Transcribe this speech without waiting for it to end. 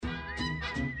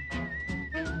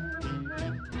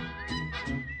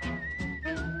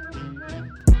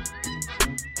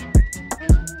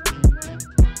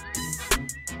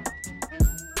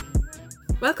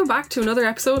welcome back to another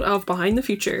episode of Behind the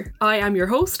Future. I am your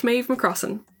host, Maeve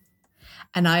McCrossan.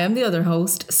 And I am the other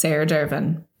host, Sarah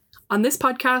Dervin. On this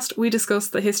podcast, we discuss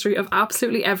the history of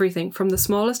absolutely everything from the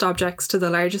smallest objects to the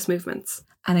largest movements.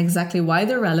 And exactly why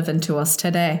they're relevant to us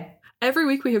today. Every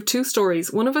week we have two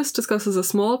stories. One of us discusses a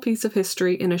small piece of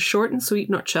history in a short and sweet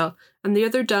nutshell, and the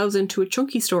other delves into a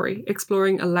chunky story,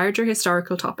 exploring a larger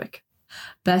historical topic.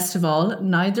 Best of all,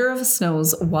 neither of us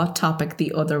knows what topic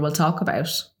the other will talk about.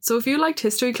 So if you liked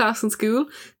history class in school,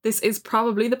 this is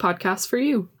probably the podcast for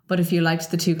you. But if you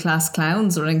liked the two class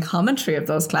clowns running commentary of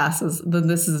those classes, then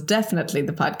this is definitely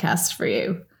the podcast for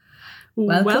you.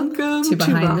 Welcome to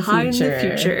Behind the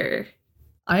Future.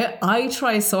 I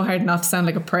try so hard not to sound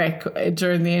like a prick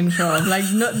during the intro. I'm like,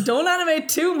 no, don't animate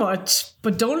too much,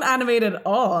 but don't animate at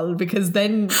all, because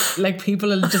then like people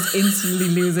will just instantly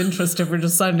lose interest if we're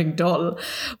just sounding dull.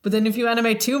 But then if you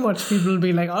animate too much, people will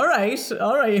be like, all right,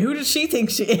 who does she think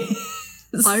she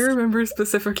is? I remember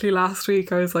specifically last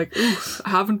week, I was like, ooh,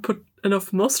 I haven't put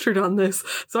enough mustard on this.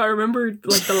 So I remember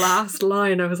like the last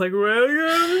line, I was like,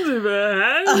 welcome to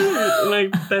Behind. And I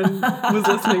then was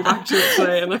listening back to it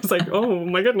today and I was like, oh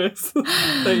my goodness.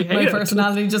 My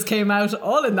personality just came out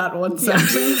all in that one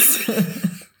sentence.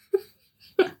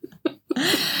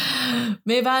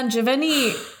 Maevan, do you have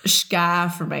any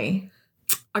shka for me?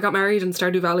 I got married in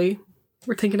Stardew Valley.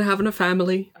 We're thinking of having a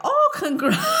family. Oh,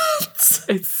 congrats.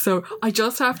 I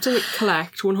just have to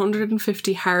collect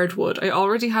 150 hardwood. I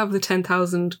already have the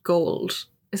 10,000 gold.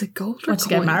 Is it gold or what, to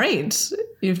get married?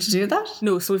 You have to do that?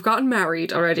 No, so we've gotten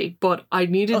married already, but I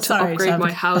needed to upgrade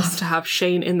my house to have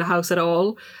Shane in the house at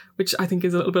all, which I think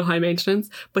is a little bit high maintenance.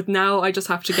 But now I just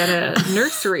have to get a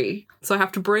nursery. So I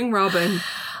have to bring Robin,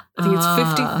 I think it's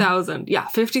 50,000. Yeah,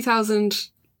 50,000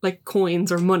 like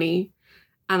coins or money.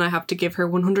 And I have to give her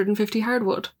 150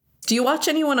 hardwood. Do you watch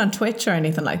anyone on Twitch or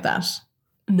anything like that?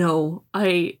 No,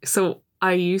 I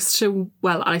watched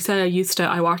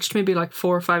maybe like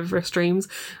 4 or 5 of her streams.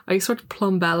 I used to watch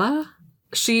Plumbella.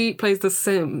 She plays The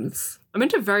Sims. I'm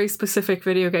into very specific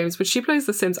video games, but she plays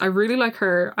The Sims. I really like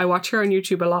her. I watch her on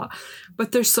YouTube a lot.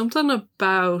 But there's something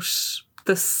about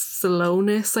the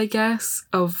slowness, I guess,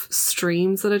 of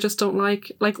streams that I just don't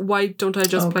like. Like, why don't I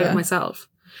just play it myself?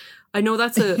 I know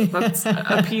that's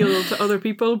appeal to other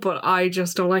people, but I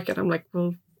just don't like it. I'm like,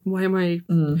 well, why am I...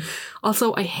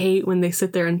 Also, I hate when they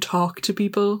sit there and talk to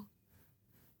people.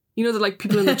 You know, they're like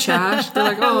people in the chat. They're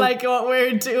like, oh... like what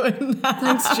we're doing.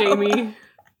 Thanks, Jamie.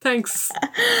 Thanks,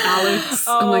 Alex.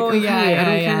 Oh, I'm like, okay, yeah, I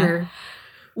don't care.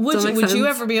 Would you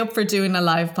ever be up for doing a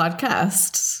live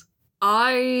podcast?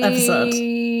 Episode?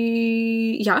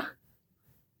 Yeah.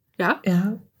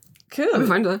 Yeah. Cool. I'll be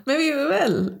fine with that. Maybe we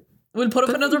will. We'll put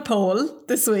up another poll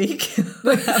this week.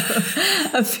 We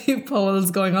have a few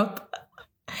polls going up.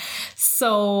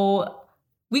 So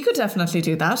we could definitely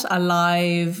do that, a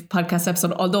live podcast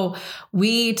episode. Although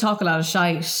we talk a lot of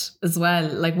shite as well.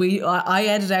 Like I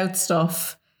edit out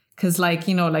stuff because like,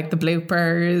 you know, like the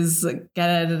bloopers get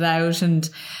edited out, and,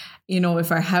 you know,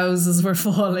 if our houses were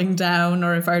falling down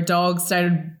or if our dogs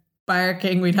started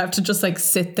barking, we'd have to just like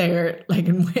sit there like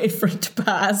and wait for it to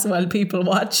pass while people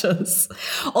watch us.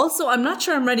 Also, I'm not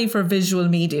sure I'm ready for visual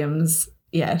mediums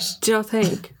yet. Do you not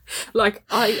think? Like,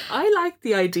 I like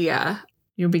the idea.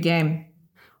 You'll be game.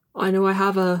 I know I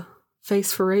have a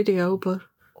face for radio, but...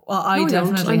 Well, I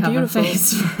definitely have beautiful. A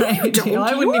face for radio.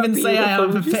 I wouldn't even say I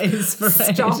have a face for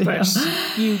radio. Stop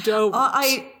it. You don't.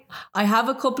 I have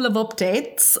a couple of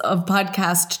updates of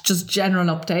podcast, just general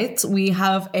updates. We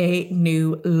have a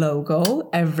new logo,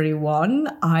 everyone.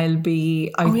 I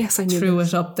threw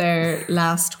it up there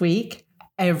last week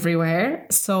everywhere.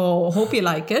 So hope you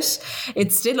like it.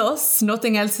 It's still us.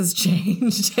 Nothing else has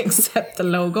changed except the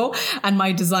logo and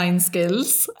my design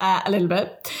skills a little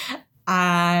bit.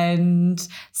 And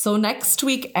so next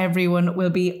week, everyone will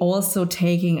be also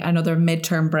taking another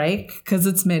midterm break because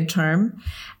it's midterm.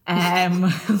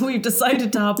 We've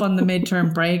decided to hop on the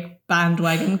midterm break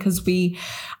bandwagon because we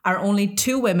are only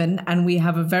 2 women and we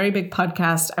have a very big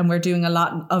podcast and we're doing a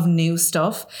lot of new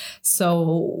stuff.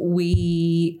 So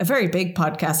a very big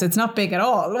podcast. It's not big at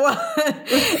all.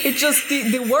 It's just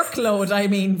the workload, I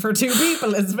mean, for 2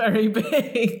 people is very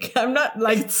big. I'm not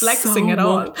like flexing so at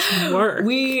all. Work.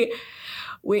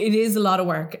 It is a lot of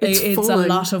work. It's a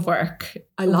lot of work.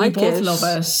 I like it. We both love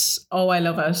it. Oh, I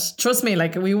love it. Trust me,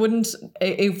 like we wouldn't,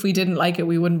 if we didn't like it,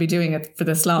 we wouldn't be doing it for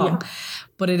this long. Yeah.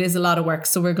 But it is a lot of work.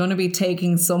 So we're going to be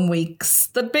taking some weeks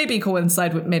that maybe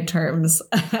coincide with midterms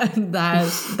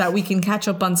that we can catch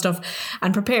up on stuff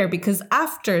and prepare, because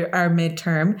after our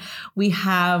midterm, we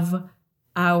have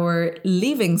our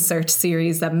Leaving Cert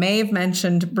series that Maeve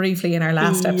mentioned briefly in our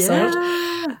last episode.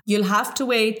 You'll have to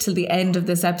wait till the end of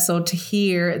this episode to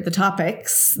hear the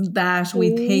topics that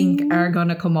we think are going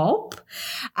to come up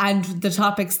and the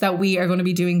topics that we are going to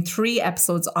be doing 3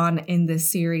 episodes on in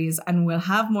this series. And we'll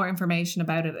have more information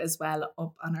about it as well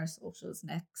up on our socials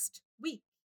next week.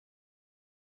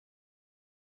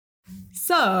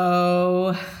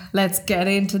 So let's get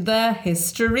into the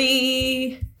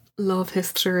history. Love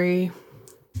history.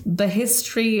 The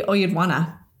history. Oh, you'd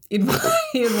wanna,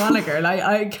 girl.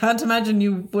 I can't imagine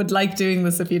you would like doing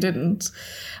this if you didn't,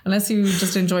 unless you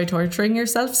just enjoy torturing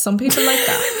yourself. Some people like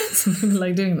that. Some people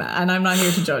like doing that, and I'm not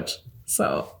here to judge.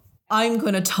 So I'm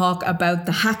going to talk about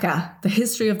the haka, the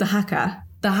history of the haka.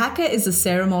 The haka is a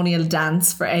ceremonial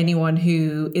dance for anyone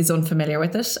who is unfamiliar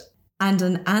with it, and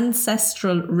an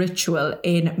ancestral ritual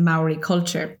in Maori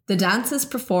culture. The dance is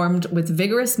performed with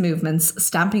vigorous movements,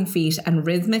 stamping feet, and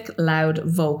rhythmic, loud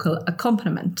vocal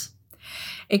accompaniment.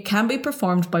 It can be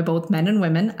performed by both men and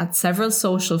women at several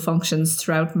social functions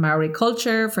throughout Maori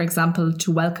culture, for example,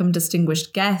 to welcome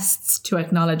distinguished guests, to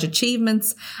acknowledge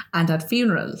achievements, and at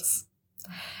funerals.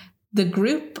 The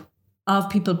group of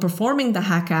people performing the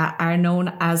haka are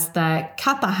known as the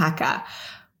kapa haka,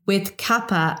 with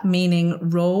kappa meaning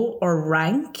row or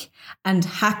rank, and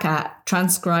haka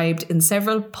transcribed in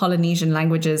several Polynesian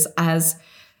languages as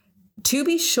to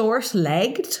be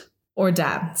short-legged or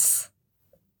dance.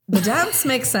 The dance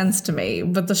makes sense to me,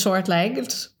 but the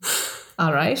short-legged,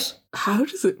 all right. How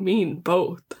does it mean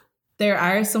both? There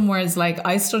are some words, like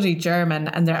I studied German,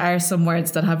 and there are some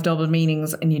words that have double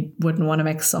meanings and you wouldn't want to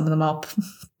mix some of them up.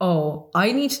 Oh,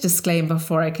 I need to disclaim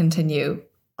before I continue.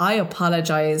 I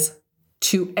apologise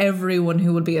to everyone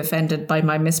who will be offended by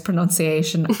my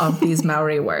mispronunciation of these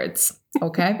Maori words.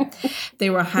 Okay? They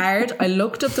were hard. I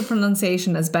looked up the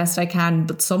pronunciation as best I can,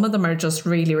 but some of them are just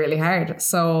really, really hard.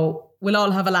 So we'll all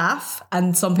have a laugh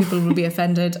and some people will be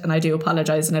offended, and I do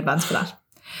apologise in advance for that.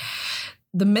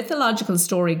 The mythological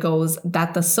story goes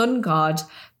that the sun god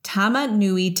Tama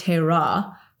Nui Te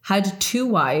Ra had 2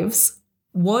 wives,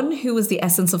 one who was the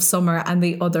essence of summer and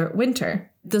the other winter.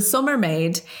 The summer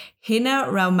maid, Hina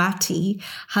Raumati,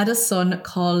 had a son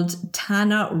called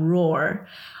Tana Roar.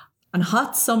 On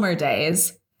hot summer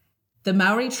days, the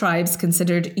Maori tribes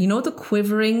considered, you know, the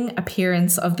quivering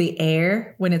appearance of the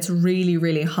air when it's really,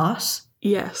 really hot?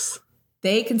 Yes.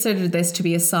 They considered this to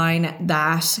be a sign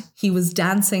that he was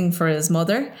dancing for his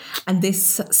mother, and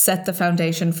this set the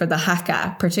foundation for the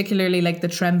haka, particularly like the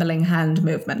trembling hand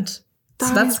movement.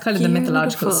 So that's kind of the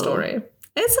mythological story.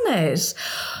 Isn't it?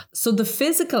 So the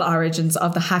physical origins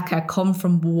of the haka come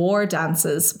from war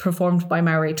dances performed by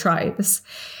Maori tribes.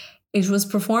 It was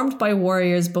performed by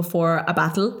warriors before a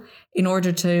battle in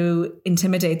order to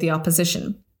intimidate the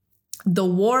opposition. The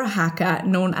war haka,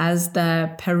 known as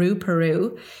the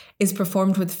Peru, is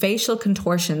performed with facial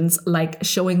contortions like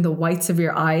showing the whites of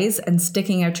your eyes and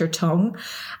sticking out your tongue.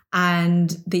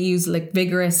 And they use like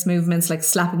vigorous movements like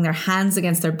slapping their hands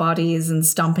against their bodies and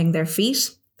stomping their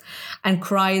feet. And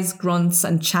cries, grunts,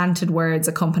 and chanted words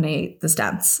accompany this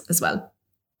dance as well.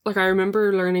 Like, I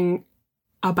remember learning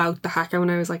about the haka when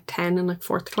I was like 10 in like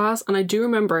 4th class. And I do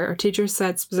remember our teacher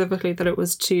said specifically that it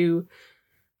was to,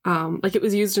 like it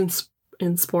was used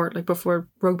in sport, like before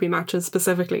rugby matches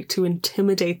specifically, to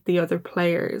intimidate the other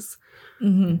players.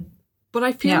 Mm-hmm. But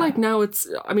I feel like now it's,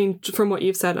 I mean, from what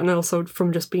you've said and also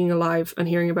from just being alive and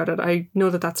hearing about it, I know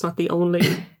that that's not the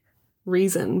only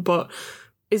reason, but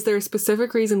is there a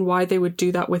specific reason why they would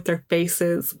do that with their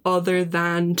faces other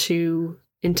than to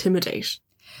intimidate?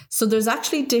 So there's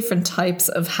actually different types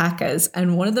of hakas,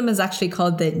 and one of them is actually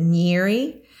called the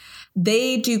nyeri.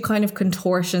 They do kind of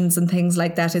contortions and things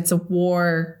like that. It's a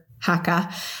war haka,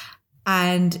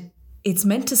 and it's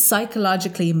meant to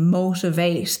psychologically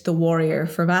motivate the warrior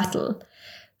for battle.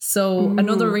 So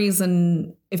another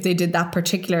reason, if they did that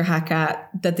particular haka,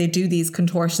 that they do these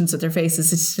contortions with their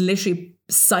faces is to literally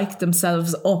psych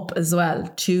themselves up as well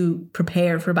to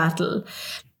prepare for battle.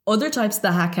 Other types of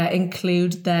the haka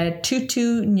include the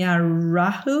tutu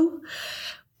nyarahu,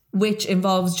 which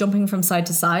involves jumping from side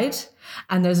to side.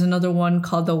 And there's another one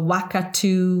called the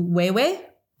wakatu wewe,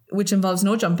 which involves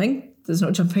no jumping. There's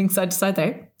no jumping side to side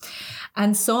there.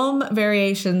 And some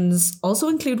variations also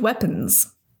include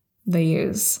weapons they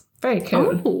use. Very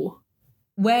cool. Oh.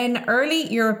 When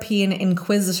early European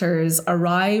inquisitors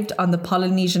arrived on the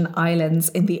Polynesian islands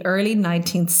in the early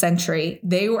 19th century,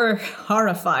 they were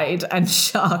horrified and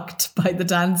shocked by the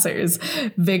dancers'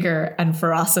 vigour and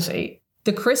ferocity.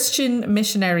 The Christian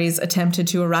missionaries attempted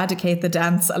to eradicate the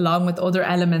dance along with other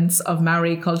elements of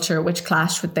Maori culture which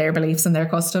clashed with their beliefs and their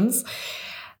customs.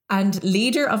 And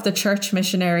leader of the Church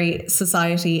Missionary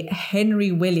Society,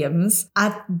 Henry Williams,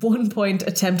 at one point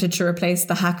attempted to replace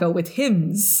the haka with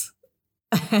hymns.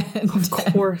 And, of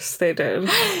course they did.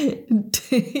 I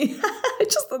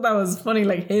just thought that was funny,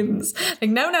 like hymns. Like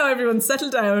now everyone settle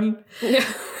down. Yeah.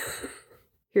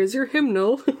 Here's your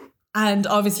hymnal. And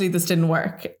obviously this didn't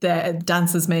work. The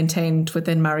dance is maintained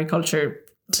within Maori culture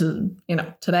till,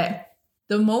 today.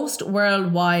 The most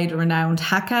worldwide renowned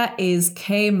haka is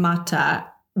Ke Mata,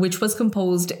 which was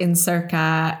composed in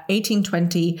circa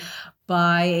 1820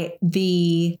 by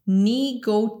the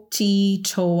Ngoti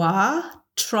Toa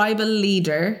tribal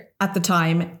leader at the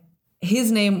time.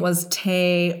 His name was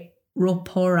Te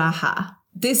Roporaha.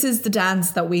 This is the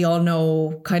dance that we all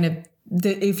know, kind of,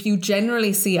 if you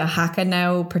generally see a haka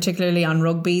now, particularly on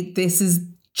rugby, this is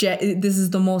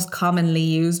the most commonly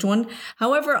used one.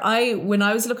 However, when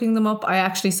I was looking them up, I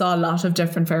actually saw a lot of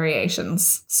different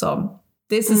variations. So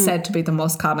this is said to be the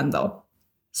most common though.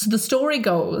 So the story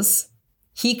goes,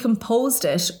 he composed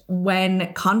it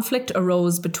when conflict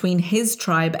arose between his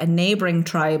tribe and neighbouring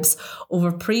tribes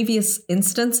over previous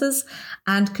instances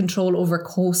and control over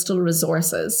coastal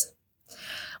resources.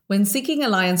 When seeking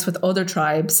alliance with other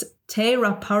tribes, Te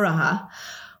Raparaha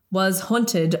was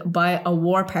hunted by a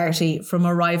war party from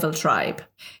a rival tribe.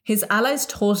 His allies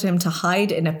told him to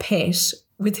hide in a pit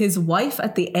with his wife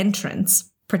at the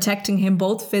entrance, protecting him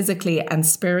both physically and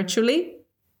spiritually.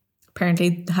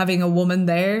 Apparently having a woman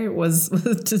there was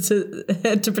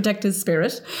to protect his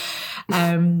spirit.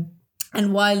 And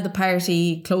while the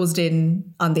party closed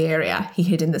in on the area, he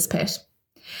hid in this pit.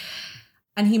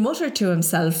 And he muttered to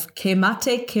himself, Ke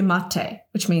mate,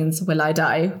 which means, will I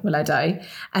die?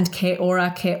 And ke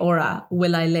ora,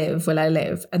 will I live?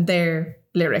 And they're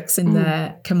lyrics in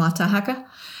the Ke Mata haka.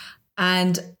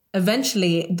 And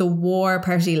eventually the war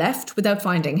party left without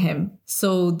finding him.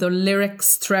 So the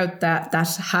lyrics throughout that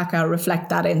haka reflect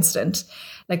that instant.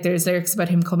 Like there's lyrics about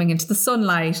him coming into the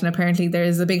sunlight, and apparently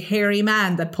there's a big hairy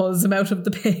man that pulls him out of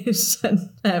the pit.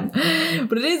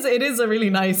 But it is a really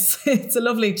nice, it's a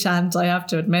lovely chant, I have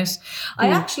to admit. I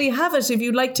actually have it if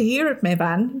you'd like to hear it,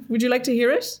 Mayban. Would you like to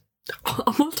hear it?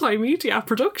 A multimedia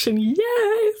production,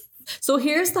 yes! So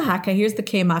here's the haka, here's the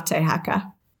Ke Mate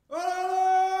haka.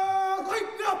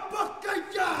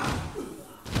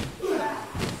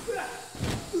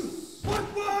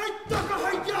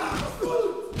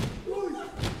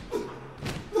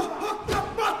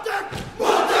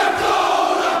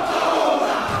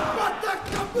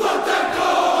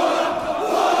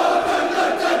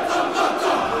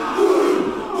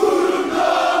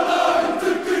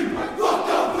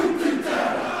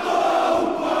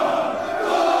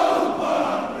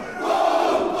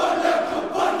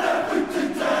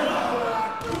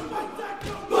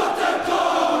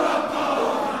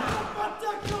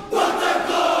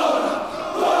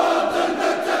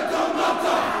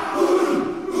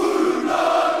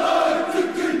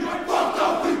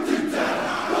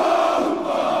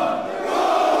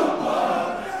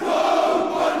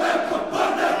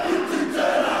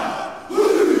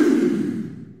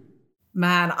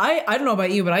 Man, I don't know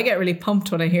about you, but I get really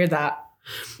pumped when I hear that.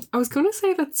 I was going to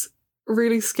say that's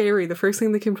really scary. The first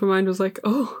thing that came to mind was like,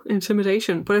 oh,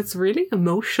 intimidation. But it's really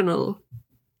emotional.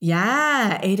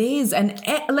 Yeah, it is. And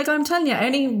like I'm telling you,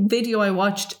 any video I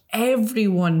watched,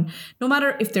 everyone, no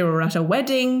matter if they were at a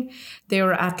wedding, they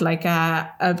were at like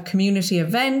a community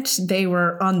event, they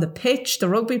were on the pitch, the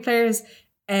rugby players,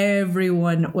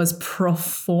 everyone was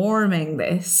performing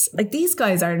this. Like these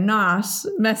guys are not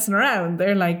messing around.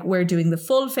 They're like, we're doing the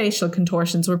full facial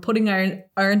contortions. We're putting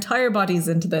our entire bodies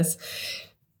into this.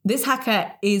 This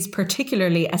haka is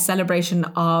particularly a celebration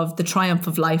of the triumph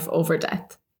of life over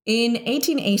death. In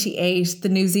 1888, the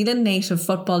New Zealand native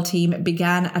football team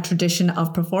began a tradition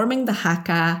of performing the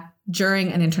haka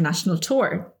during an international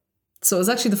tour. So it was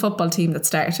actually the football team that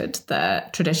started the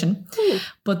tradition.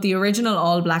 But the original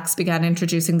All Blacks began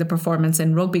introducing the performance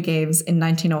in rugby games in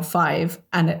 1905.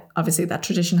 And obviously that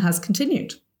tradition has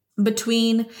continued.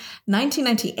 Between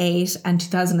 1998 and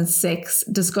 2006,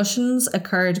 discussions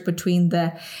occurred between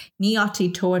the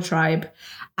Ngoti Toa tribe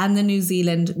and the New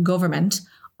Zealand government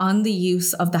on the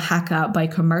use of the haka by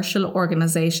commercial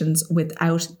organisations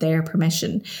without their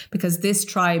permission, because this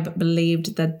tribe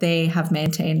believed that they have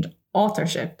maintained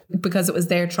authorship because it was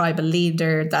their tribal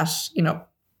leader that,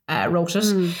 wrote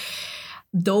it.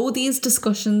 Though these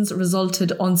discussions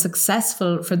resulted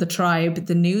unsuccessful for the tribe,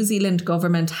 the New Zealand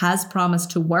government has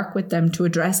promised to work with them to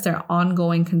address their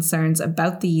ongoing concerns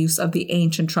about the use of the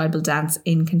ancient tribal dance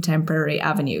in contemporary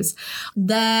avenues.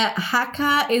 The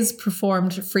haka is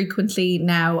performed frequently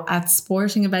now at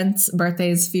sporting events,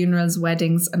 birthdays, funerals,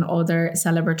 weddings, and other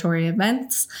celebratory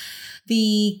events.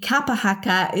 The kapa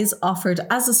haka is offered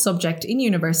as a subject in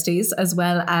universities, as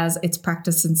well as its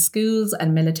practice in schools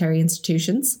and military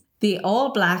institutions. The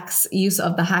All Blacks use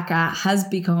of the haka has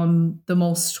become the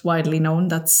most widely known.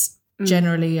 That's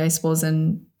generally, I suppose,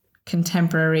 in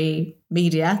contemporary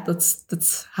media.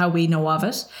 That's how we know of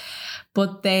it.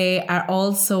 But they are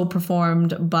also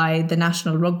performed by the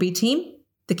national rugby team,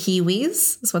 the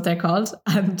Kiwis is what they're called,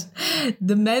 and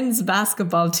the men's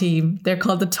basketball team, they're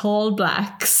called the Tall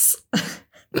Blacks.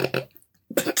 The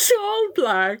Tall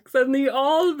Blacks and the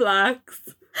All Blacks.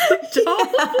 The Tall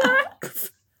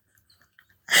Blacks.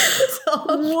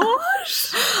 What?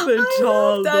 The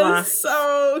Tall Blacks. That's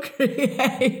so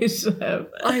creative.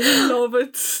 I love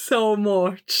it so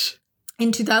much.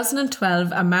 In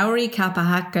 2012, a Maori Kapa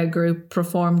Haka group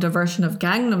performed a version of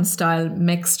Gangnam Style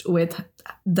mixed with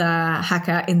the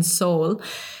haka in Seoul,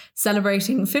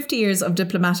 celebrating 50 years of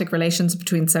diplomatic relations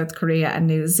between South Korea and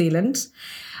New Zealand.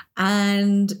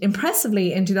 And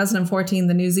impressively, in 2014,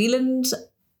 the New Zealand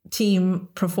team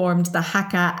performed the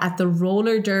haka at the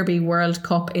Roller Derby World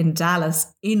Cup in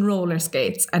Dallas in roller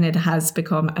skates, and it has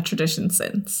become a tradition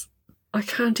since. I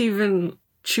can't even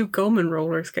chew gum in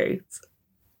roller skates.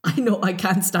 I know, I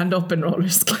can't stand up in roller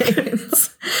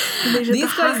skates.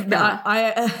 These guys,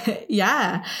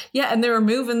 yeah, and they were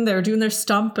moving, they were doing their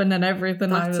stomping and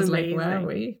everything. That's I was amazing. like, where are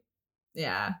we?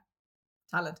 Yeah,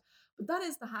 talent. But that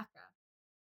is the haka.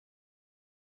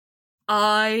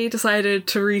 I decided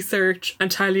to research and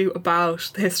tell you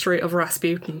about the history of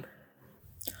Rasputin.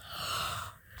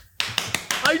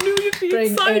 I knew you'd be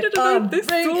excited about this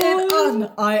story. Bring it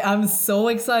on. I am so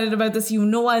excited about this. You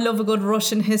know I love a good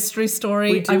Russian history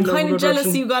story. I'm kind of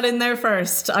jealous you got in there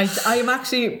first. I am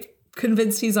actually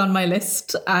convinced he's on my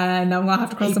list, and I'm going to have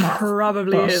to cross him off. He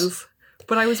probably is.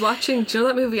 But I was watching, do you know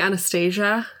that movie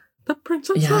Anastasia? The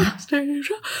Princess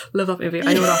Anastasia. Love that movie.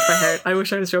 I know it off by heart. I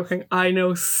wish I was joking. I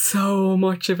know so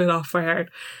much of it off by heart.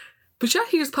 But yeah,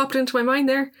 he just popped into my mind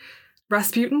there.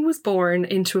 Rasputin was born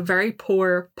into a very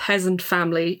poor peasant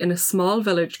family in a small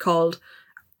village called,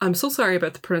 I'm so sorry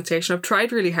about the pronunciation, I've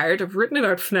tried really hard, I've written it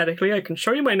out phonetically, I can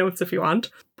show you my notes if you want.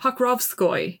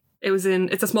 Pokrovskoy.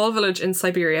 It's a small village in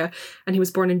Siberia, and he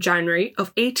was born in January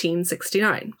of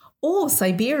 1869. Oh,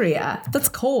 Siberia. That's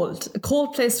cold. A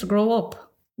cold place to grow up.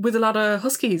 With a lot of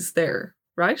huskies there,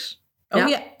 right? Oh,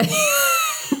 yeah.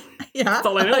 Yeah, that's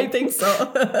all I know. I think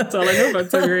so. That's all I know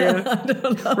about Siberia. I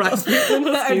don't know. Rasputin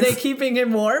Are they keeping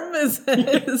him warm? Is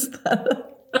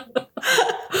that...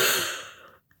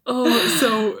 Oh,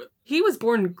 so he was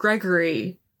born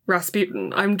Gregory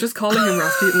Rasputin. I'm just calling him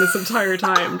Rasputin this entire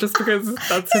time, just because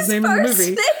that's his name in the movie.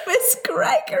 His first name is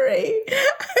Gregory.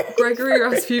 Gregory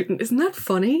Rasputin. Isn't that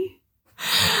funny?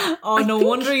 Oh, no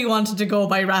wonder you wanted to go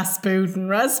by Rasputin.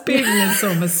 Rasputin is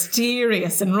so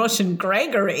mysterious. In Russian,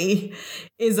 Gregory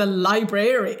is a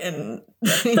librarian,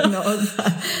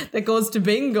 that goes to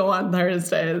bingo on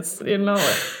Thursdays.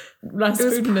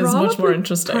 Rasputin is much more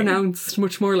interesting. Pronounced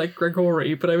much more like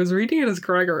Gregory, but I was reading it as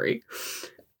Gregory.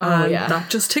 That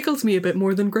just tickles me a bit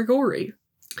more than Gregory.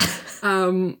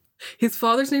 His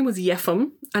father's name was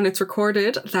Yefim, and it's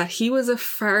recorded that he was a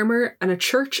farmer and a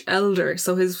church elder,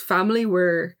 so his family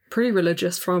were pretty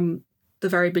religious from the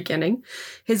very beginning.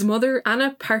 His mother,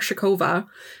 Anna Parshakova,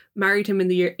 married him in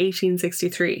the year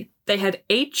 1863. They had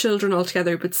 8 children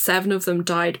altogether, but 7 of them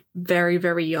died very,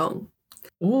 very young.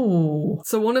 Ooh.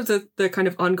 So one of the kind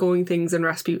of ongoing things in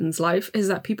Rasputin's life is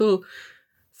that people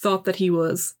thought that he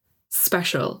was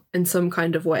special in some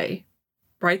kind of way,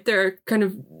 right? They're kind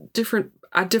of different.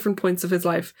 At different points of his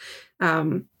life,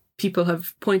 people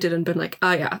have pointed and been like,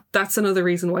 yeah, that's another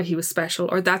reason why he was special,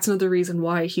 or that's another reason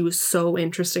why he was so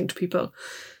interesting to people.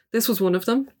 This was one of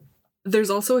them. There's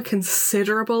also a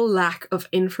considerable lack of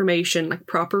information, like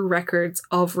proper records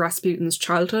of Rasputin's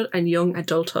childhood and young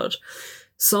adulthood.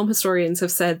 Some historians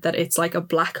have said that it's like a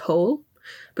black hole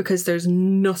because there's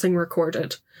nothing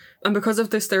recorded. And because of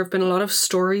this, there have been a lot of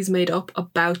stories made up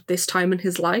about this time in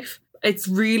his life. It's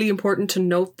really important to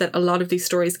note that a lot of these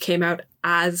stories came out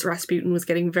as Rasputin was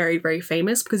getting very, very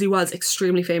famous, because he was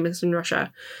extremely famous in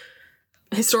Russia.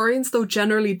 Historians, though,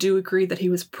 generally do agree that he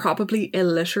was probably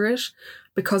illiterate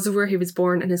because of where he was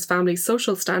born and his family's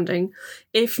social standing.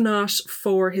 If not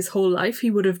for his whole life, he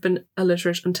would have been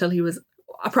illiterate until he was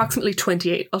approximately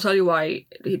 28. I'll tell you why,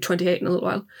 28 in a little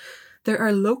while. There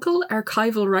are local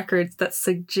archival records that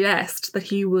suggest that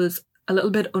he was a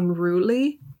little bit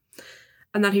unruly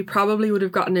and that he probably would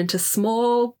have gotten into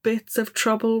small bits of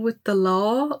trouble with the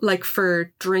law, like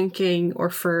for drinking or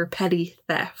for petty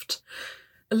theft.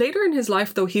 Later in his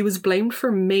life, though, he was blamed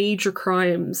for major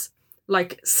crimes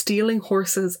like stealing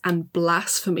horses and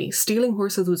blasphemy. Stealing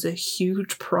horses was a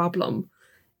huge problem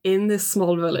in this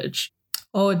small village.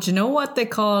 Oh, do you know what they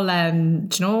call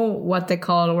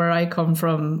where I come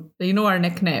from? You know our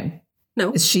nickname?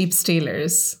 No. It's sheep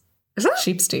stealers. Is that?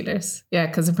 Sheep stealers. Yeah,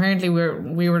 because apparently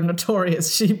we were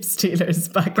notorious sheep stealers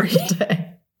back in the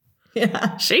day.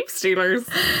 Yeah. Sheep stealers?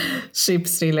 Sheep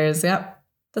stealers, yeah.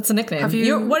 That's a nickname.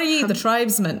 What are you, the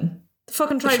tribesman? The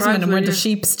fucking tribesman, and we're the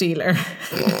sheep stealer.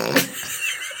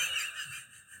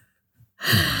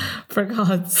 For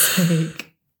God's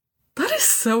sake. That is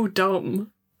so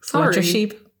dumb. Sorry. Not your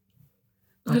sheep.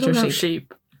 I don't have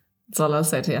sheep. That's all I'll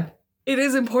say to you. It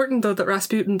is important, though, that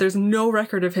Rasputin, there's no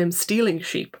record of him stealing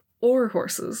sheep or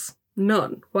horses.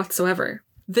 None whatsoever.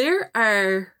 There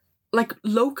are like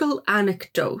local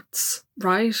anecdotes,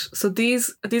 right? So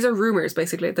these are rumors,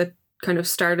 basically, that kind of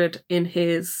started in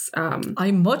his...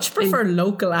 I much prefer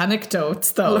local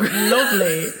anecdotes, though.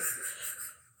 Lovely.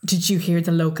 Did you hear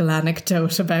the local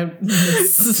anecdote about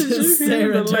Miss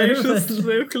Sarah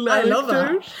Dervin? I love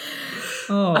that.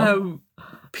 Oh.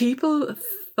 People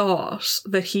thought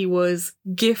that he was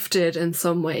gifted in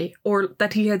some way or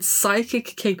that he had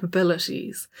psychic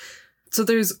capabilities. So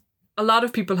there's a lot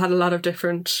of people had a lot of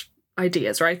different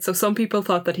ideas, right? So some people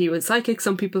thought that he was psychic,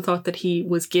 some people thought that he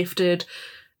was gifted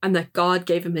and that God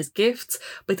gave him his gifts.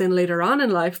 But then later on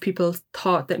in life, people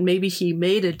thought that maybe he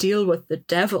made a deal with the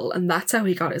devil and that's how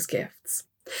he got his gifts.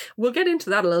 We'll get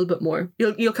into that a little bit more.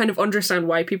 You'll kind of understand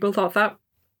why people thought that.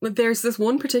 But there's this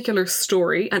one particular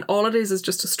story, and all it is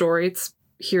just a story. It's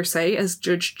hearsay, as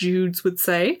Judge Judes would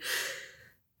say.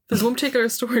 There's one particular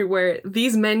story where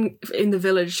these men in the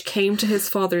village came to his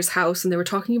father's house and they were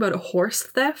talking about a horse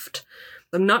theft.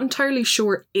 I'm not entirely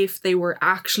sure if they were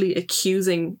actually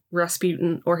accusing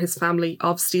Rasputin or his family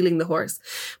of stealing the horse,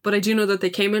 but I do know that they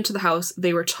came into the house,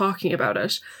 they were talking about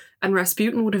it, and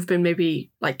Rasputin would have been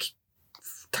maybe like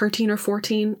 13 or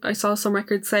 14, I saw some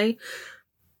records say.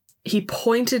 He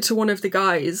pointed to one of the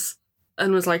guys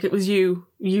and was like, it was you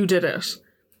did it.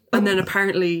 And then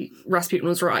apparently Rasputin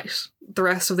was right. The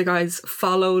rest of the guys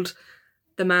followed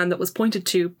the man that was pointed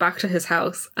to back to his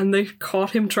house and they caught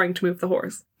him trying to move the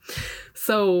horse.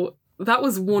 So that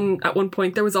was one at one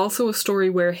point. There was also a story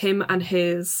where him and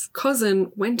his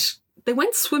cousin went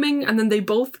swimming and then they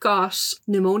both got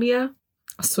pneumonia.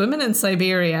 Swimming in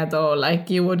Siberia though,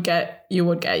 like you would get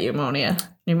pneumonia.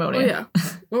 Oh yeah.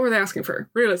 What were they asking for,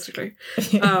 realistically?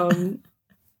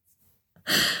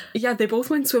 Yeah, they both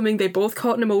went swimming, they both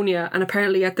caught pneumonia, and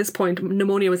apparently at this point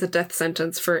pneumonia was a death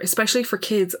sentence especially for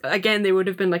kids. Again, they would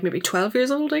have been like maybe 12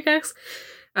 years old, I guess.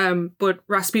 But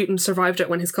Rasputin survived it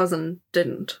when his cousin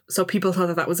didn't. So people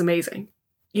thought that was amazing.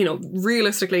 You know,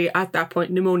 realistically at that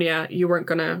point, pneumonia, you weren't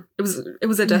gonna... It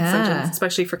was a death sentence,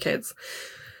 especially for kids.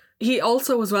 He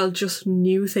also as well just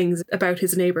knew things about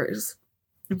his neighbours.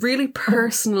 Really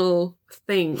personal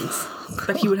things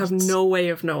that he would have no way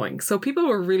of knowing. So people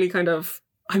were really kind of,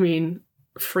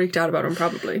 freaked out about him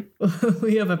probably.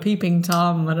 We have a peeping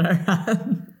Tom in our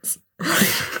hands.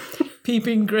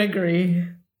 Peeping Gregory.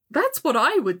 That's what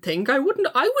I would think. I would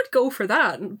go for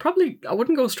that. Probably I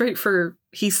wouldn't go straight for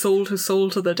he sold his soul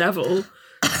to the devil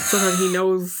so that he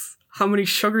knows how many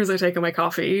sugars I take in my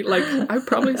coffee. Like, I'd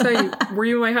probably say, were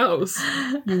you in my house,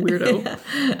 you weirdo?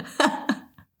 Yeah.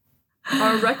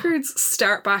 Our records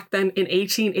start back then in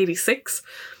 1886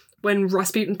 when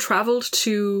Rasputin travelled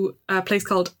to a place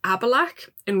called Abalak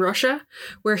in Russia,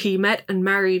 where he met and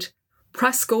married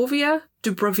Praskovia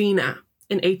Dubrovina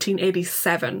in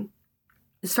 1887.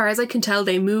 As far as I can tell,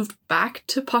 they moved back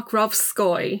to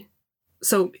Pokrovskoy.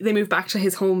 So they moved back to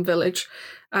his home village.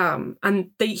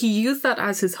 He used that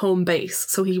as his home base.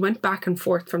 So he went back and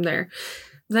forth from there.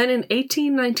 Then in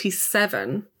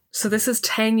 1897, so this is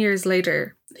 10 years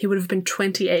later, he would have been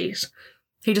 28.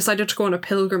 He decided to go on a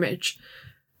pilgrimage.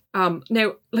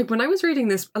 Now, like when I was reading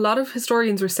this, a lot of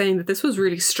historians were saying that this was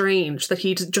really strange that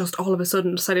he just all of a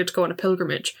sudden decided to go on a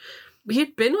pilgrimage. He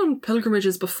had been on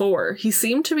pilgrimages before. He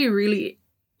seemed to be really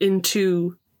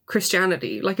into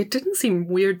Christianity. Like, it didn't seem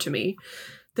weird to me.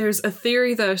 There's a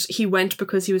theory that he went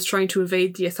because he was trying to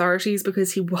evade the authorities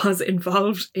because he was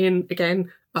involved in,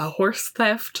 again, a horse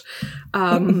theft.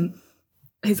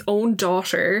 His own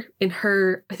daughter, in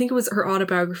her, I think it was her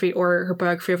autobiography or her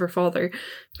biography of her father,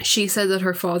 she said that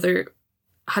her father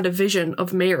had a vision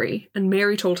of Mary and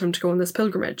Mary told him to go on this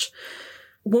pilgrimage.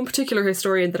 one particular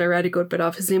historian that I read a good bit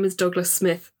of, his name is Douglas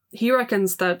Smith. He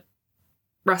reckons that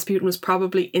Rasputin was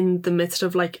probably in the midst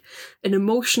of like an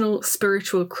emotional,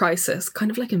 spiritual crisis, kind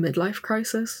of like a midlife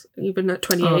crisis, even at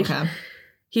 28. Oh, okay.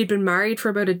 He'd been married for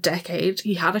about a decade.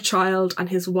 He had a child and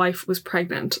his wife was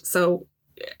pregnant. So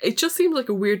it just seemed like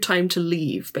a weird time to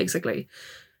leave, basically.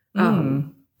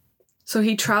 So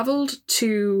he travelled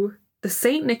to the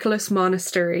St. Nicholas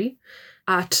Monastery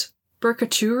at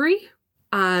Burkaturi,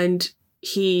 and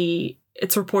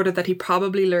it's reported that he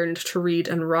probably learned to read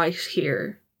and write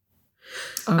here.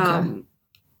 Okay.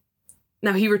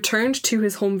 Now, he returned to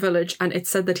his home village and it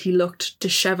said that he looked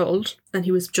dishevelled and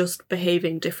he was just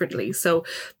behaving differently. So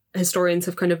historians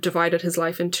have kind of divided his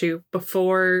life into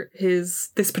before this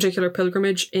particular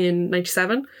pilgrimage in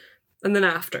 97 and then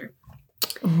after.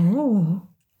 Oh.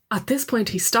 At this point,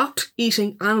 he stopped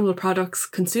eating animal products,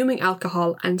 consuming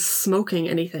alcohol, and smoking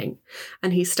anything.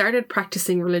 And he started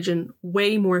practicing religion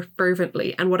way more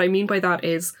fervently. And what I mean by that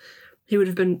is he would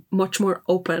have been much more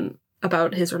open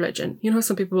about his religion. You know,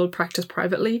 some people will practice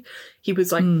privately. He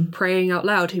was like praying out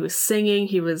loud. He was singing.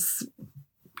 He was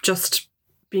just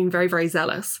being very, very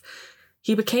zealous.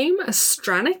 He became a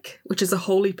Stranic, which is a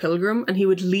holy pilgrim, and he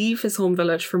would leave his home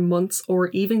village for months or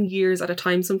even years at a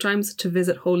time sometimes to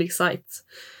visit holy sites.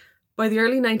 By the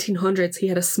early 1900s, he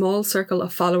had a small circle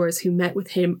of followers who met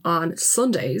with him on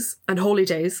Sundays and holy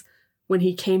days when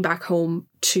he came back home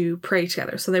to pray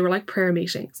together. So they were like prayer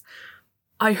meetings.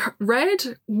 I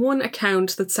read one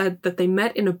account that said that they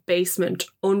met in a basement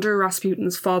under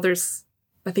Rasputin's father's,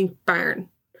 I think, barn.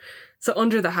 So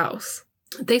under the house.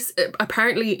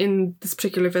 Apparently in this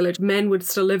particular village, men would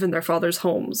still live in their father's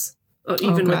homes,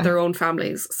 even with their own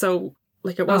families. So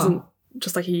like it wasn't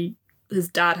just like his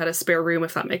dad had a spare room,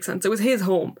 if that makes sense. It was his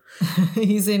home.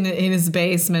 He's in his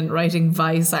basement writing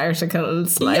Vice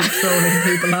articles, like trolling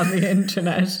people on the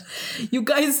internet. You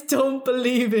guys don't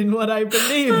believe in what I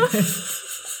believe in.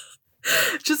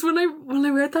 Just when I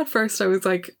read that first, I was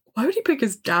like, why would he pick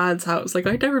his dad's house? Like,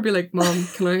 I'd never be like, Mom,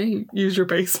 can I use your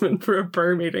basement for a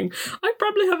prayer meeting? I'd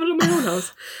probably have it in my own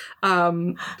house.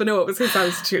 But no, it was his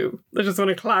house too. I just want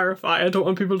to clarify. I don't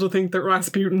want people to think that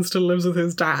Rasputin still lives with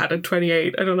his dad at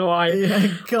 28. I don't know why. Yeah,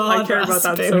 God, I care about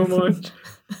that so much.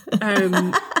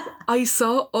 I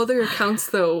saw other accounts,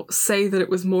 though, say that it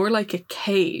was more like a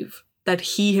cave that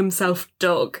he himself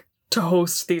dug to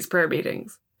host these prayer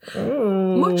meetings.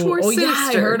 Oh, much more sinister. Yeah,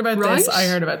 I heard about right? this. I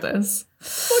heard about this.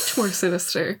 Much more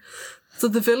sinister. So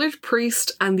the village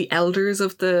priest and the elders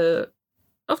of the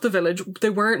village, they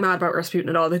weren't mad about Rasputin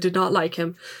at all. They did not like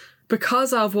him.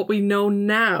 Because of what we know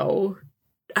now,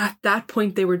 at that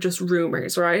point they were just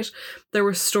rumours, right? There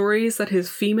were stories that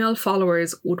his female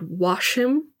followers would wash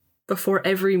him before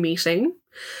every meeting,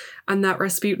 and that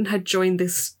Rasputin had joined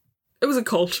this, it was a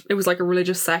cult, it was like a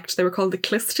religious sect. They were called the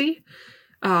Klisti.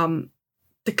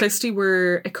 The Klisti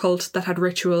were a cult that had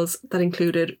rituals that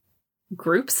included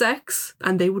group sex,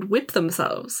 and they would whip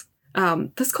themselves.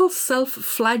 This is called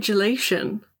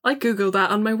self-flagellation. I googled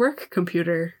that on my work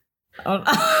computer. Oh.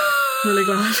 Really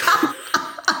glad.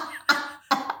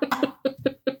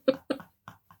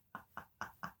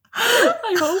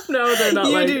 I hope no, they're not.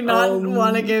 You do not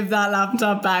want to give that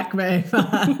laptop back, man.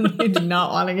 You do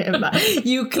not want to give that.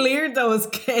 You cleared those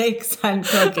cakes and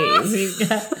cookies.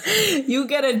 You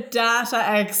get a data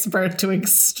expert to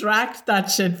extract that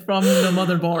shit from the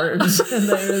motherboard.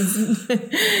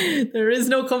 There is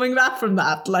no coming back from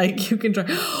that. Like, you can try.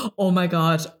 Oh my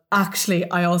God. Actually,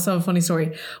 I also have a funny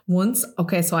story. Once,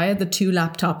 so I had the two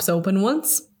laptops open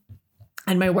once.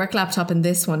 And my work laptop and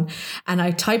this one, and I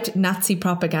typed Nazi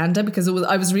propaganda because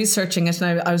I was researching it,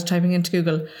 and I was typing into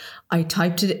Google. I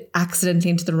typed it accidentally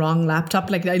into the wrong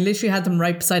laptop. Like, I literally had them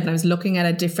right beside, and I was looking at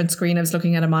a different screen. I was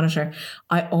looking at a monitor.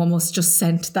 I almost just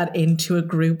sent that into a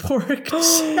group work.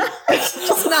 Just Nazi. They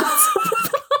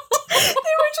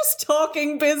were just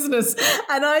talking business,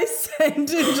 and I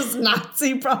sent in just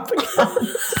Nazi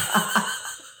propaganda.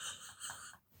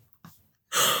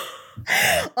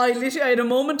 I had a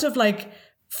moment of like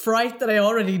fright that I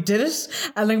already did it,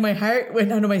 and like my heart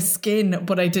went out of my skin,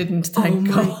 but I didn't. Thank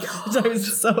God. I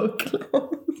was so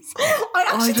close. I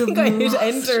actually think I hit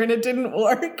enter and it didn't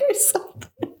work or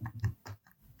something.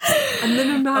 And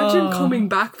then imagine coming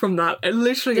back from that.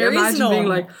 Literally, imagine being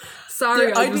like,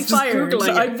 sorry, I was just Googling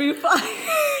it. I'd be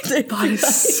fired. That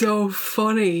is so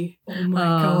funny. Oh my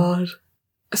God.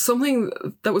 Something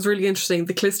that was really interesting,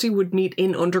 the Klisti would meet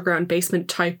in underground basement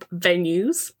type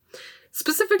venues,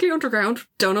 specifically underground,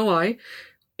 don't know why.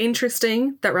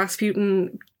 Interesting that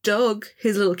Rasputin dug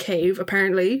his little cave,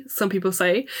 apparently, some people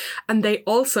say, and they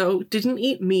also didn't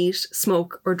eat meat,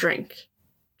 smoke, or drink.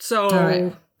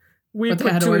 So We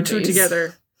put two and two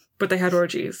together, but they had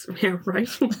orgies. Yeah, right?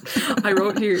 I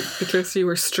wrote here, the Cliffsy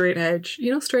were straight edge.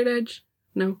 You know straight edge?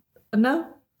 No. No.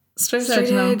 Straight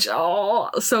edge. Oh,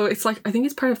 so it's like, I think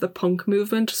it's part of the punk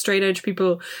movement. Straight edge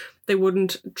people, they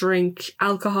wouldn't drink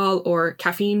alcohol or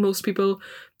caffeine, most people.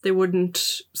 They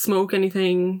wouldn't smoke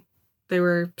anything. They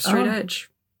were straight edge.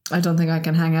 I don't think I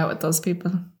can hang out with those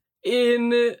people. In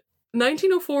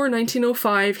 1904,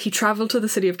 1905, he travelled to the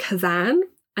city of Kazan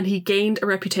and he gained a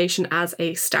reputation as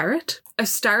a starret. A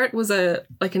starret was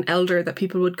an elder that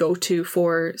people would go to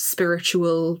for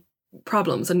spiritual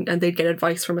problems and they'd get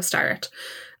advice from a starret.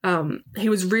 He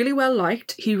was really well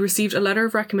liked. He received a letter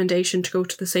of recommendation to go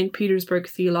to the St. Petersburg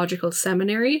Theological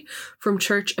Seminary from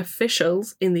church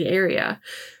officials in the area.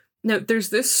 Now, there's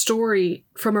this story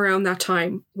from around that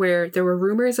time where there were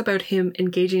rumours about him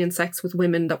engaging in sex with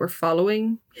women that were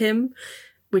following him,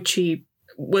 which he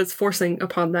was forcing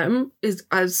upon them, is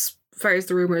as far as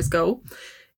the rumours go.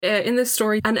 In this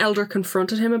story, an elder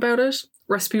confronted him about it.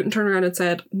 Rasputin turned around and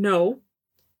said, "No,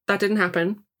 that didn't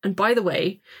happen. And by the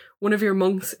way, one of your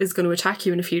monks is going to attack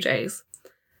you in a few days."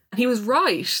 And he was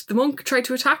right. The monk tried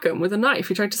to attack him with a knife.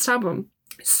 He tried to stab him.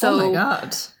 So, oh my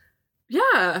God.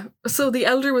 Yeah. So the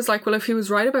elder was like, well, if he was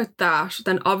right about that,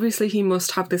 then obviously he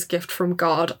must have this gift from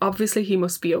God. Obviously he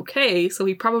must be okay. So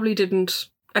he probably didn't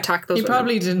attack those women. He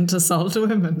probably didn't assault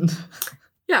women.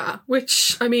 Yeah,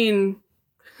 which, I mean,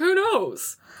 who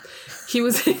knows? He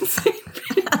was in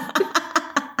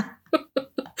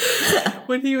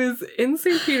When he was in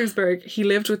St. Petersburg, he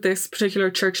lived with this particular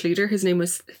church leader. His name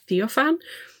was Theophan.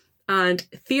 And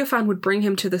Theophan would bring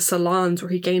him to the salons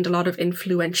where he gained a lot of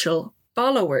influential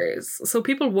followers. So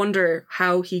people wonder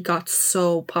how he got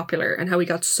so popular and how he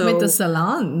got so... Wait, the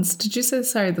salons? Did you say,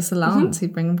 sorry, the salons? Mm-hmm.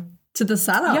 He'd bring him to the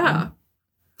salon? Yeah.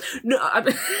 No,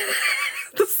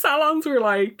 the salons were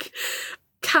like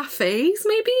cafes,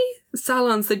 maybe?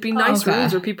 Salons, they'd be nice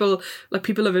rooms where people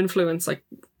of influence, like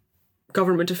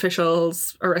government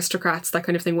officials, aristocrats, that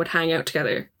kind of thing, would hang out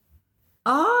together.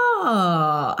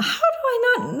 Oh, how do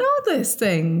I not know this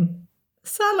thing?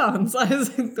 Salons. I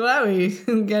was like, wow, he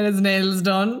can get his nails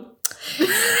done.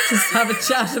 Just have a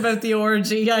chat about the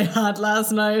orgy I had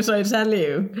last night, I tell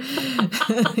you.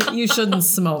 You shouldn't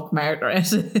smoke,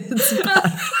 Margaret. It's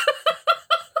bad.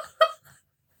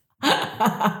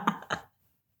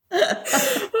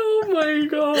 Oh my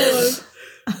God.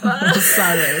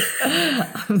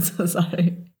 I'm so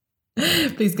sorry.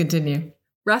 Please continue.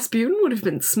 Rasputin would have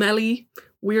been smelly,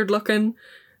 weird looking.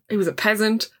 He was a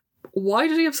peasant. Why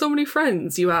did he have so many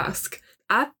friends, you ask?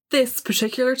 At this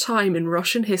particular time in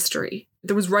Russian history,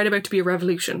 there was right about to be a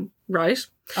revolution, right?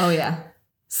 Oh, yeah.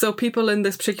 So people in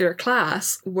this particular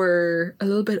class were a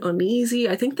little bit uneasy.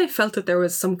 I think they felt that there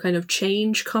was some kind of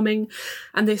change coming,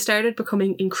 and they started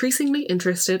becoming increasingly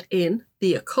interested in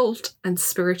the occult and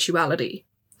spirituality.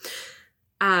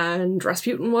 And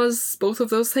Rasputin was both of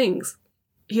those things.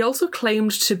 He also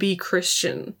claimed to be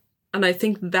Christian, and I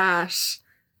think that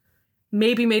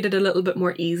maybe made it a little bit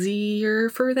more easier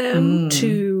for them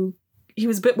to... He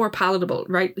was a bit more palatable,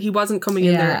 right? He wasn't coming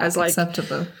in there as like...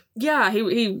 acceptable. Yeah,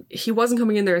 he wasn't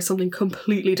coming in there as something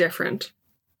completely different.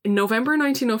 In November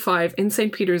 1905, in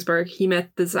St. Petersburg, he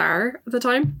met the Tsar at the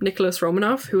time, Nicholas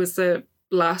Romanov, who was the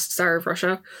last Tsar of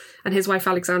Russia, and his wife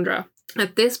Alexandra.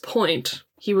 At this point,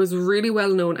 he was really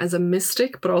well known as a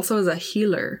mystic, but also as a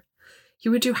healer. He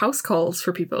would do house calls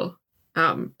for people,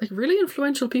 like really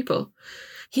influential people.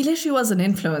 He literally was an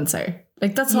influencer.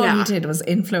 Like, that's all he did, was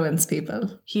influence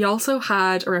people. He also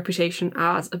had a reputation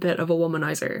as a bit of a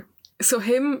womanizer. So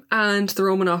him and the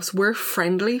Romanovs were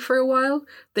friendly for a while.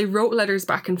 They wrote letters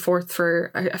back and forth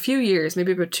for a few years,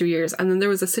 maybe about 2 years. And then there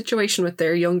was a situation with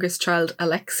their youngest child,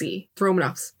 Alexei. The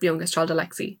Romanovs, the youngest child,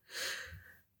 Alexei.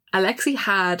 Alexei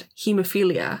had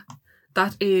haemophilia.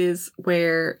 That is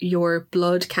where your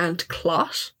blood can't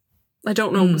clot. I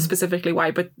don't know specifically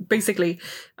why, but basically...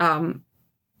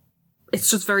 it's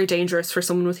just very dangerous for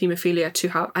someone with haemophilia to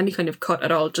have any kind of cut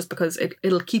at all, just because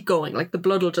it'll keep going. Like, the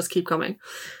blood will just keep coming.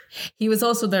 He was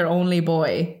also their only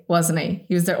boy, wasn't he?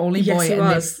 He was their only boy. He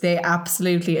was. They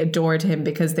absolutely adored him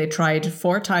because they tried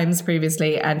 4 times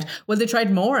previously. And, well, they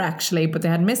tried more, actually, but they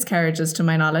had miscarriages, to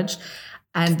my knowledge.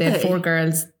 And they had 4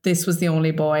 girls. This was the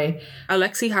only boy.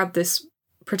 Alexei had this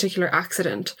particular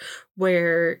accident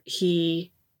where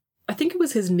I think it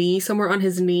was his knee, somewhere on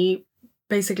his knee.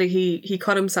 Basically, he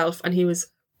cut himself and he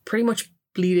was pretty much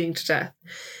bleeding to death.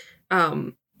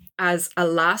 As a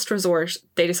last resort,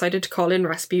 they decided to call in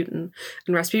Rasputin,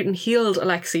 and Rasputin healed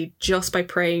Alexei just by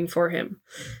praying for him.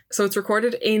 So it's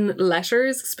recorded in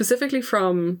letters, specifically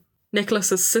from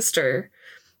Nicholas's sister,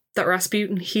 that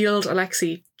Rasputin healed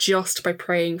Alexei just by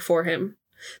praying for him.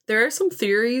 There are some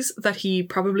theories that he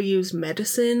probably used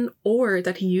medicine or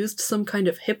that he used some kind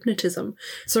of hypnotism.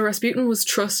 So Rasputin was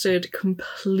trusted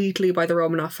completely by the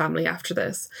Romanov family after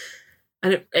this.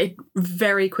 And it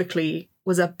very quickly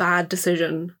was a bad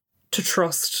decision to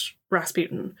trust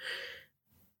Rasputin.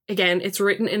 Again, it's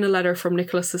written in a letter from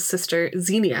Nicholas's sister,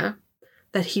 Xenia,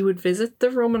 that he would visit the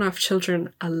Romanov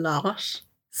children a lot,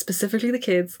 specifically the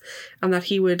kids, and that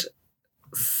he would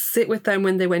sit with them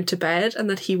when they went to bed and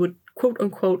that he would, quote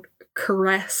unquote,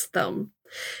 caress them.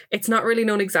 It's not really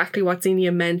known exactly what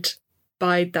Xenia meant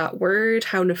by that word,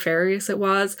 how nefarious it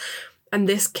was. And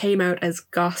this came out as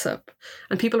gossip.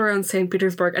 And people around St.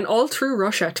 Petersburg and all through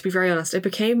Russia, to be very honest, it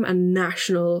became a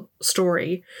national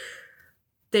story.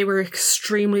 They were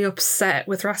extremely upset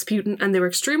with Rasputin, and they were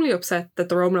extremely upset that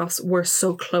the Romanovs were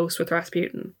so close with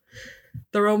Rasputin.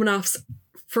 The Romanovs,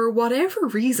 for whatever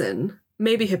reason,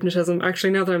 maybe hypnotism,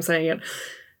 actually, now that I'm saying it,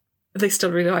 they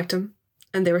still really liked him,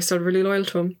 and they were still really loyal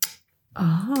to him.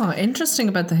 Oh, interesting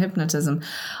about the hypnotism.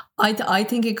 I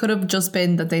think it could have just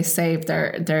been that they saved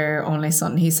their only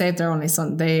son. He saved their only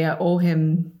son. They owe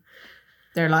him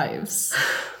their lives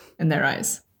in their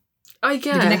eyes. I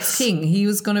guess. The next king. He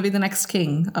was going to be the next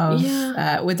king.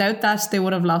 Without that, they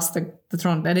would have lost the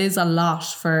throne. That is a lot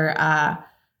for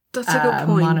that's a good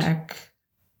point. Monarch.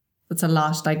 That's a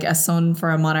lot. Like, a son for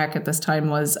a monarch at this time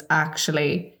was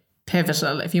actually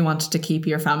pivotal if you wanted to keep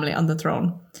your family on the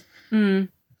throne.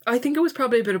 I think it was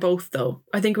probably a bit of both, though.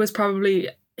 I think it was probably...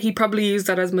 He probably used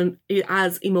that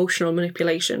as emotional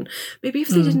manipulation. Maybe if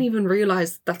they didn't even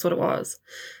realise that's what it was.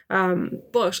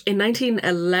 But in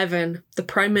 1911, the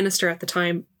Prime Minister at the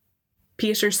time,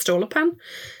 Peter Stolopan,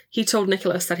 he told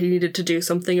Nicholas that he needed to do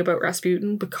something about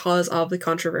Rasputin because of the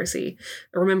controversy.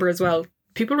 Remember as well,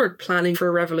 people were planning for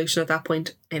a revolution at that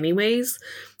point anyways,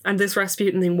 and this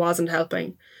Rasputin thing wasn't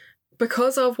helping.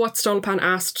 Because of what Stolopan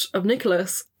asked of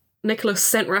Nicholas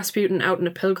sent Rasputin out on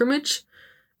a pilgrimage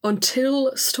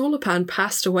until Stolopan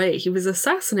passed away. He was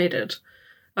assassinated,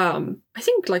 I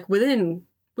think, like within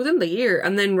the year,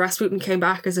 and then Rasputin came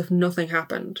back as if nothing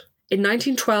happened. In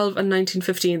 1912 and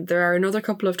 1915, there are another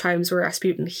couple of times where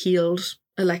Rasputin healed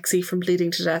Alexei from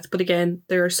bleeding to death, but again,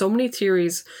 there are so many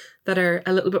theories that are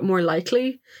a little bit more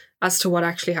likely as to what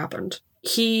actually happened.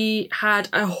 He had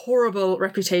a horrible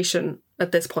reputation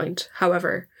at this point,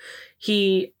 however.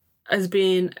 He has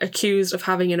been accused of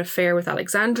having an affair with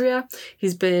Alexandria.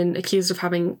 He's been accused of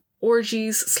having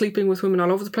orgies, sleeping with women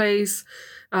all over the place,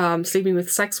 sleeping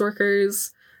with sex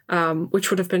workers, which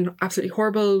would have been absolutely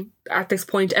horrible. At this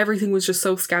point, everything was just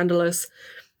so scandalous,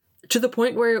 to the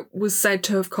point where it was said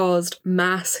to have caused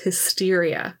mass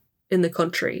hysteria in the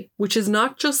country, which is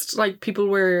not just like people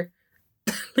were,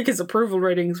 like his approval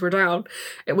ratings were down.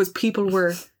 It was people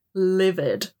were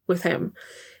livid with him.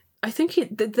 I think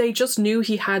they just knew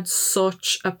he had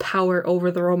such a power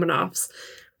over the Romanovs.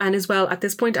 And as well, at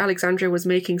this point, Alexandria was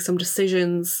making some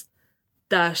decisions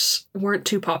that weren't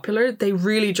too popular. They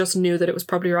really just knew that it was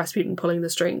probably Rasputin pulling the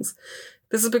strings.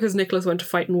 This is because Nicholas went to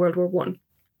fight in World War I.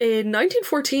 In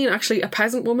 1914, actually, a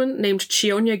peasant woman named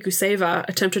Chionya Guseva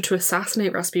attempted to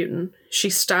assassinate Rasputin.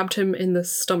 She stabbed him in the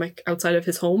stomach outside of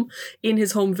his home, in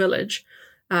his home village.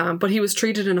 But he was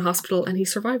treated in a hospital and he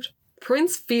survived.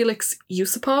 Prince Felix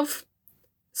Yusupov,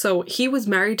 so he was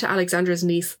married to Alexandra's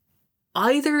niece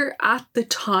either at the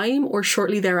time or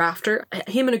shortly thereafter.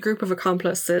 Him and a group of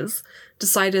accomplices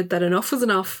decided that enough was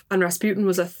enough and Rasputin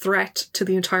was a threat to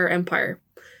the entire empire.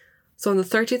 So on the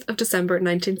 30th of December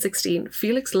 1916,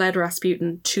 Felix led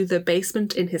Rasputin to the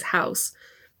basement in his house.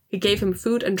 He gave him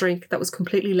food and drink that was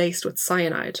completely laced with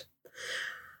cyanide.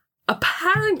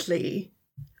 Apparently,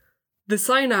 the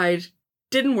cyanide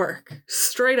didn't work.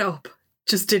 Straight up,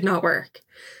 just did not work.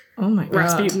 Oh my God.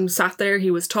 Rasputin sat there, he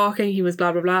was talking, he was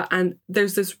blah, blah, blah. And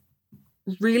there's this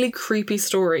really creepy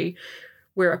story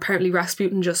where apparently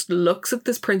Rasputin just looks at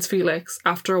this Prince Felix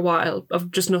after a while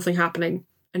of just nothing happening.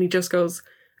 And he just goes,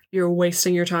 "You're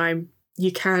wasting your time.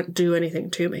 You can't do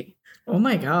anything to me." Oh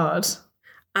my God.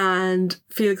 And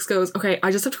Felix goes, "Okay,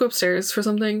 I just have to go upstairs for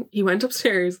something." He went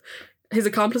upstairs. His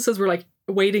accomplices were like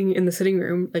waiting in the sitting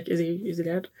room. Like, is he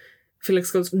dead?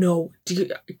 Felix goes, "No,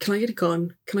 can I get a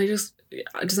gun?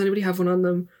 Does anybody have one on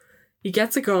them?" He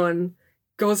gets a gun,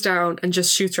 goes down and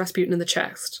just shoots Rasputin in the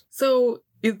chest. So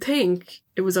you'd think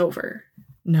it was over.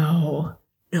 No,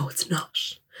 it's not.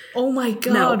 Oh my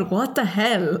God, what the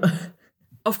hell?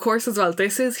 Of course, as well,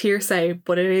 this is hearsay,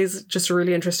 but it is just a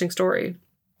really interesting story.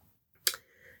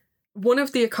 One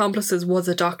of the accomplices was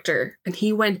a doctor and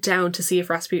he went down to see if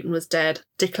Rasputin was dead,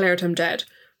 declared him dead.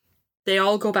 They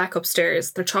all go back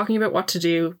upstairs. They're talking about what to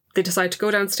do. They decide to go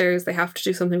downstairs. They have to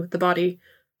do something with the body.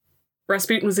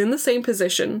 Rasputin was in the same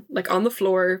position, like on the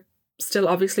floor, still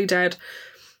obviously dead.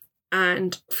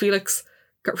 And Felix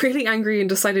got really angry and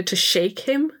decided to shake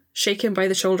him by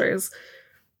the shoulders.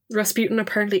 Rasputin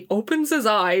apparently opens his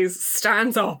eyes,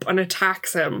 stands up, and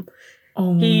attacks him.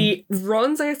 Oh. He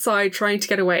runs outside trying to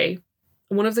get away.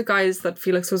 One of the guys that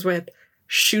Felix was with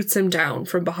shoots him down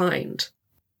from behind.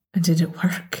 And did it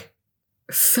work?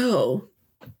 So,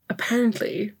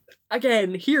 apparently,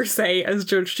 again, hearsay, as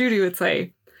Judge Judy would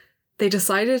say, they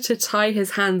decided to tie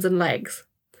his hands and legs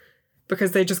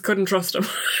because they just couldn't trust him.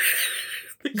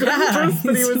 They couldn't trust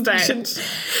that he was dead.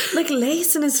 Like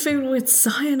lacing his food with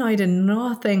cyanide and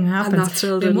nothing happened.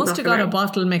 They must have got a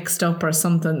bottle mixed up or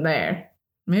something there.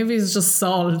 Maybe it's just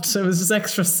salt. It was just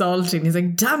extra salty. And he's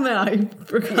like, damn it, I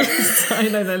forgot the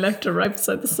cyanide. I left it right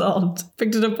beside the salt.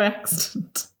 Picked it up by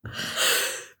accident.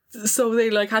 So they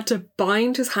like had to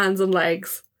bind his hands and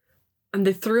legs and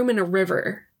they threw him in a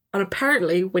river. And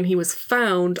apparently when he was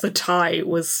found, the tie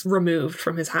was removed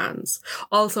from his hands.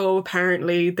 Also,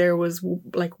 apparently there was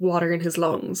like water in his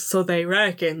lungs. So they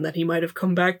reckon that he might have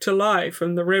come back to life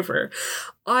from the river.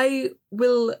 I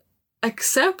will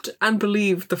accept and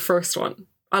believe the first one.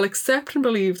 I'll accept and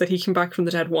believe that he came back from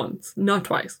the dead once, not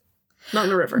twice. Not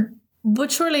in a river.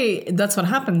 But surely that's what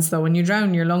happens though. When you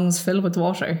drown, your lungs fill with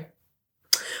water.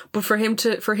 But for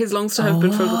his lungs to have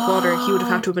been filled with water, he would have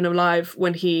had to have been alive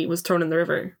when he was thrown in the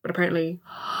river. But apparently,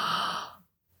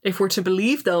 if we're to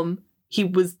believe them, he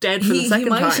was dead for the second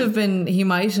time. He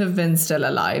might have been still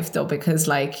alive though, because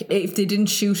like if they didn't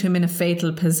shoot him in a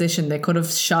fatal position, they could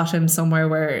have shot him somewhere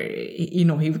where, you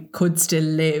know, he could still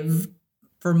live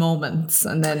for moments,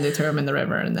 and then they threw him in the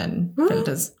river and then filled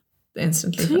his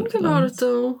instantly. Think about it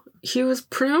though. He was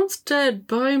pronounced dead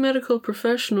by a medical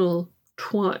professional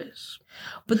twice.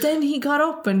 But then he got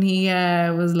up and he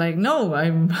was like, no,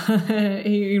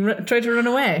 he tried to run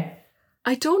away.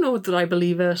 I don't know that I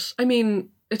believe it. I mean,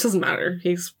 it doesn't matter.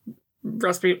 He's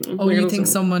Rasputin. Oh, you think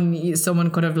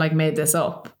someone could have like made this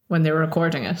up when they were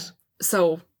recording it?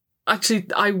 So, actually,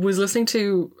 I was listening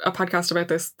to a podcast about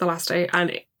this the last day,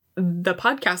 and the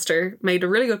podcaster made a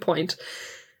really good point.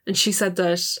 And she said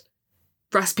that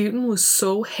Rasputin was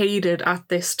so hated at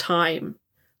this time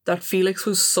that Felix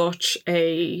was such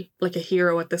a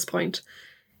hero at this point.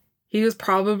 He was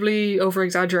probably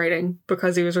over-exaggerating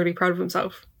because he was really proud of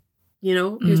himself. You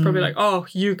know? He was probably like, oh,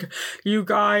 you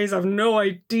guys have no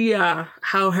idea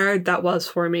how hard that was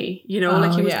for me. You know?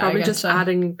 Like he was probably just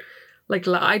adding, like,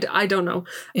 I don't know.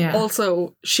 Yeah.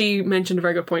 Also, she mentioned a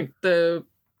very good point. The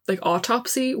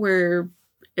autopsy where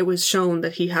it was shown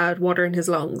that he had water in his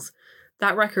lungs.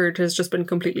 That record has just been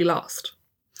completely lost.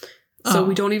 So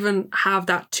we don't even have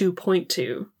that to point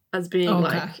to as being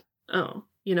like, oh,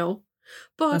 you know.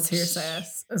 But that's hearsay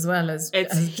as well as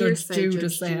Judge Judy.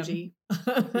 Judge Judy.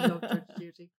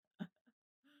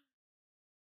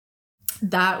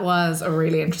 That was a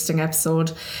really interesting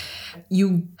episode.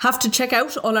 You have to check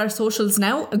out all our socials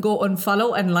now. Go and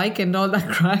follow and like and all that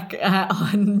crack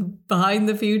on Behind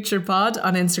the Future Pod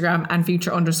on Instagram and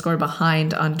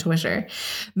future_behind on Twitter.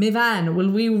 Mivan, will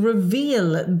we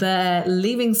reveal the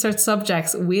Leaving Cert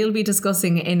subjects we'll be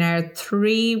discussing in our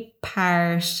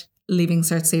 3-part Leaving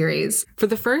Cert series? For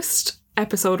the first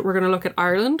episode, we're going to look at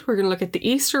Ireland. We're going to look at the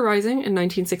Easter Rising in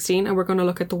 1916, and we're going to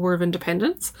look at the War of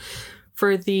Independence.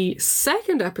 For the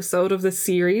second episode of this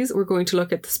series, we're going to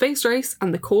look at the space race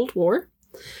and the Cold War.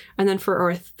 And then for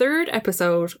our third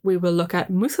episode, we will look at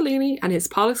Mussolini and his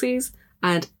policies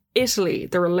and Italy,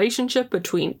 the relationship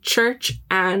between church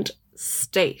and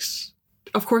state.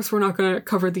 Of course, we're not going to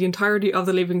cover the entirety of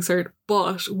the Leaving Cert,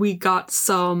 but we got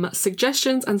some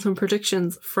suggestions and some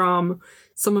predictions from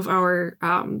some of our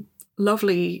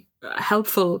lovely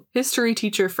helpful history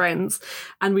teacher friends,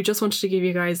 and we just wanted to give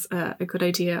you guys a good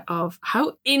idea of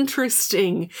how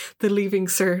interesting the Leaving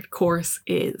Cert course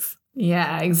is.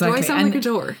 Yeah, exactly. Do I sound like a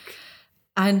dork?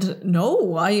 And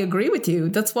no, I agree with you.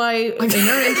 That's why in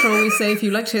our intro we say if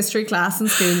you liked history class in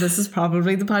school, this is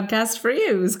probably the podcast for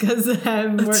you, because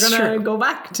we're going to go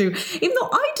back to, even though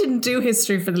I didn't do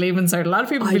history for the Leaving Cert, a lot of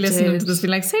people will be listening to this be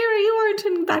like, Sarah, you weren't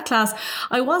in that class.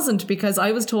 I wasn't, because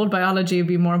I was told biology would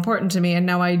be more important to me, and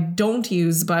now I don't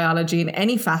use biology in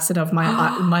any facet of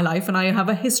my life, and I have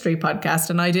a history podcast,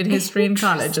 and I did history in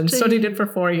college and studied it for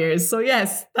 4 years. So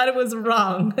yes, that was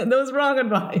wrong. That was wrong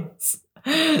advice.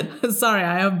 Sorry,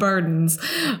 I have burdens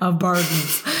that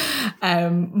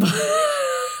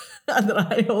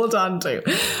I hold on to.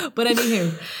 But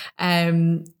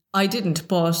anywho, I didn't.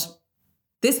 But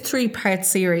this 3-part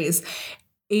series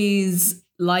is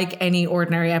like any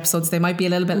ordinary episodes. They might be a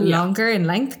little bit longer in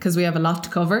length because we have a lot to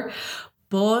cover.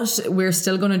 But we're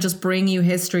still going to just bring you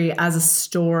history as a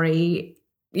story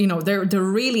you know, they're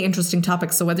really interesting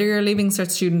topics. So whether you're a Leaving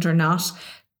Cert student or not,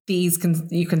 you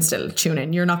can still tune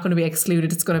in. You're not going to be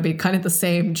excluded. It's going to be kind of the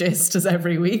same gist as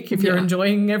every week. If you're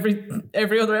enjoying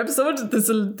every other episode,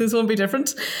 this won't be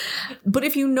different. But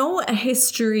if you know a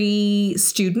history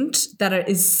student that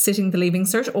is sitting the Leaving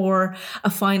Cert or a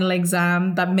final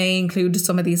exam that may include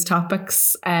some of these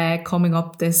topics coming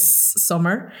up this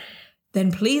summer,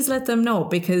 then please let them know,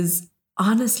 because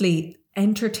honestly,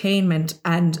 entertainment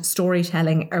and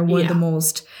storytelling are one of the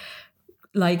most,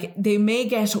 like, they may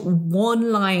get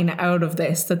one line out of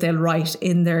this that they'll write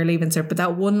in their Leaving Cert, but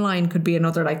that one line could be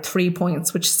another like 3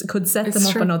 points, which could set them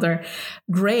up another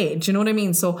grade. You know what I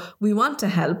mean? So we want to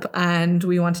help and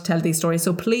we want to tell these stories.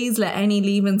 So please let any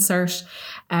Leaving Cert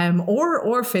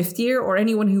or fifth year or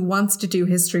anyone who wants to do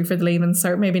history for the Leaving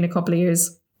Cert, maybe in a couple of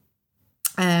years,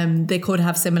 they could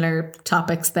have similar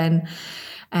topics then.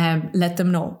 Let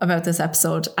them know about this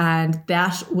episode, and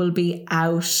that will be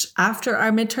out after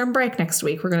our midterm break next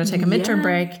week. We're going to take a midterm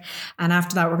break, and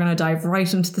after that we're going to dive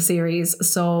right into the series,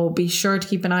 so be sure to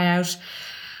keep an eye out.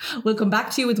 We'll come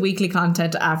back to you with weekly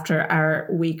content after our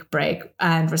week break,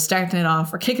 and we're kicking it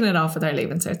off with our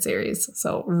Leaving Cert series,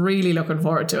 so really looking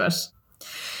forward to it.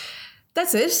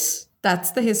 That's it.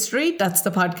 That's the history. That's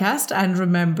the podcast. And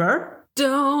remember,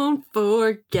 don't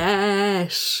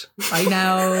forget. Bye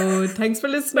now. Thanks for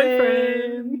listening, my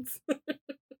friends.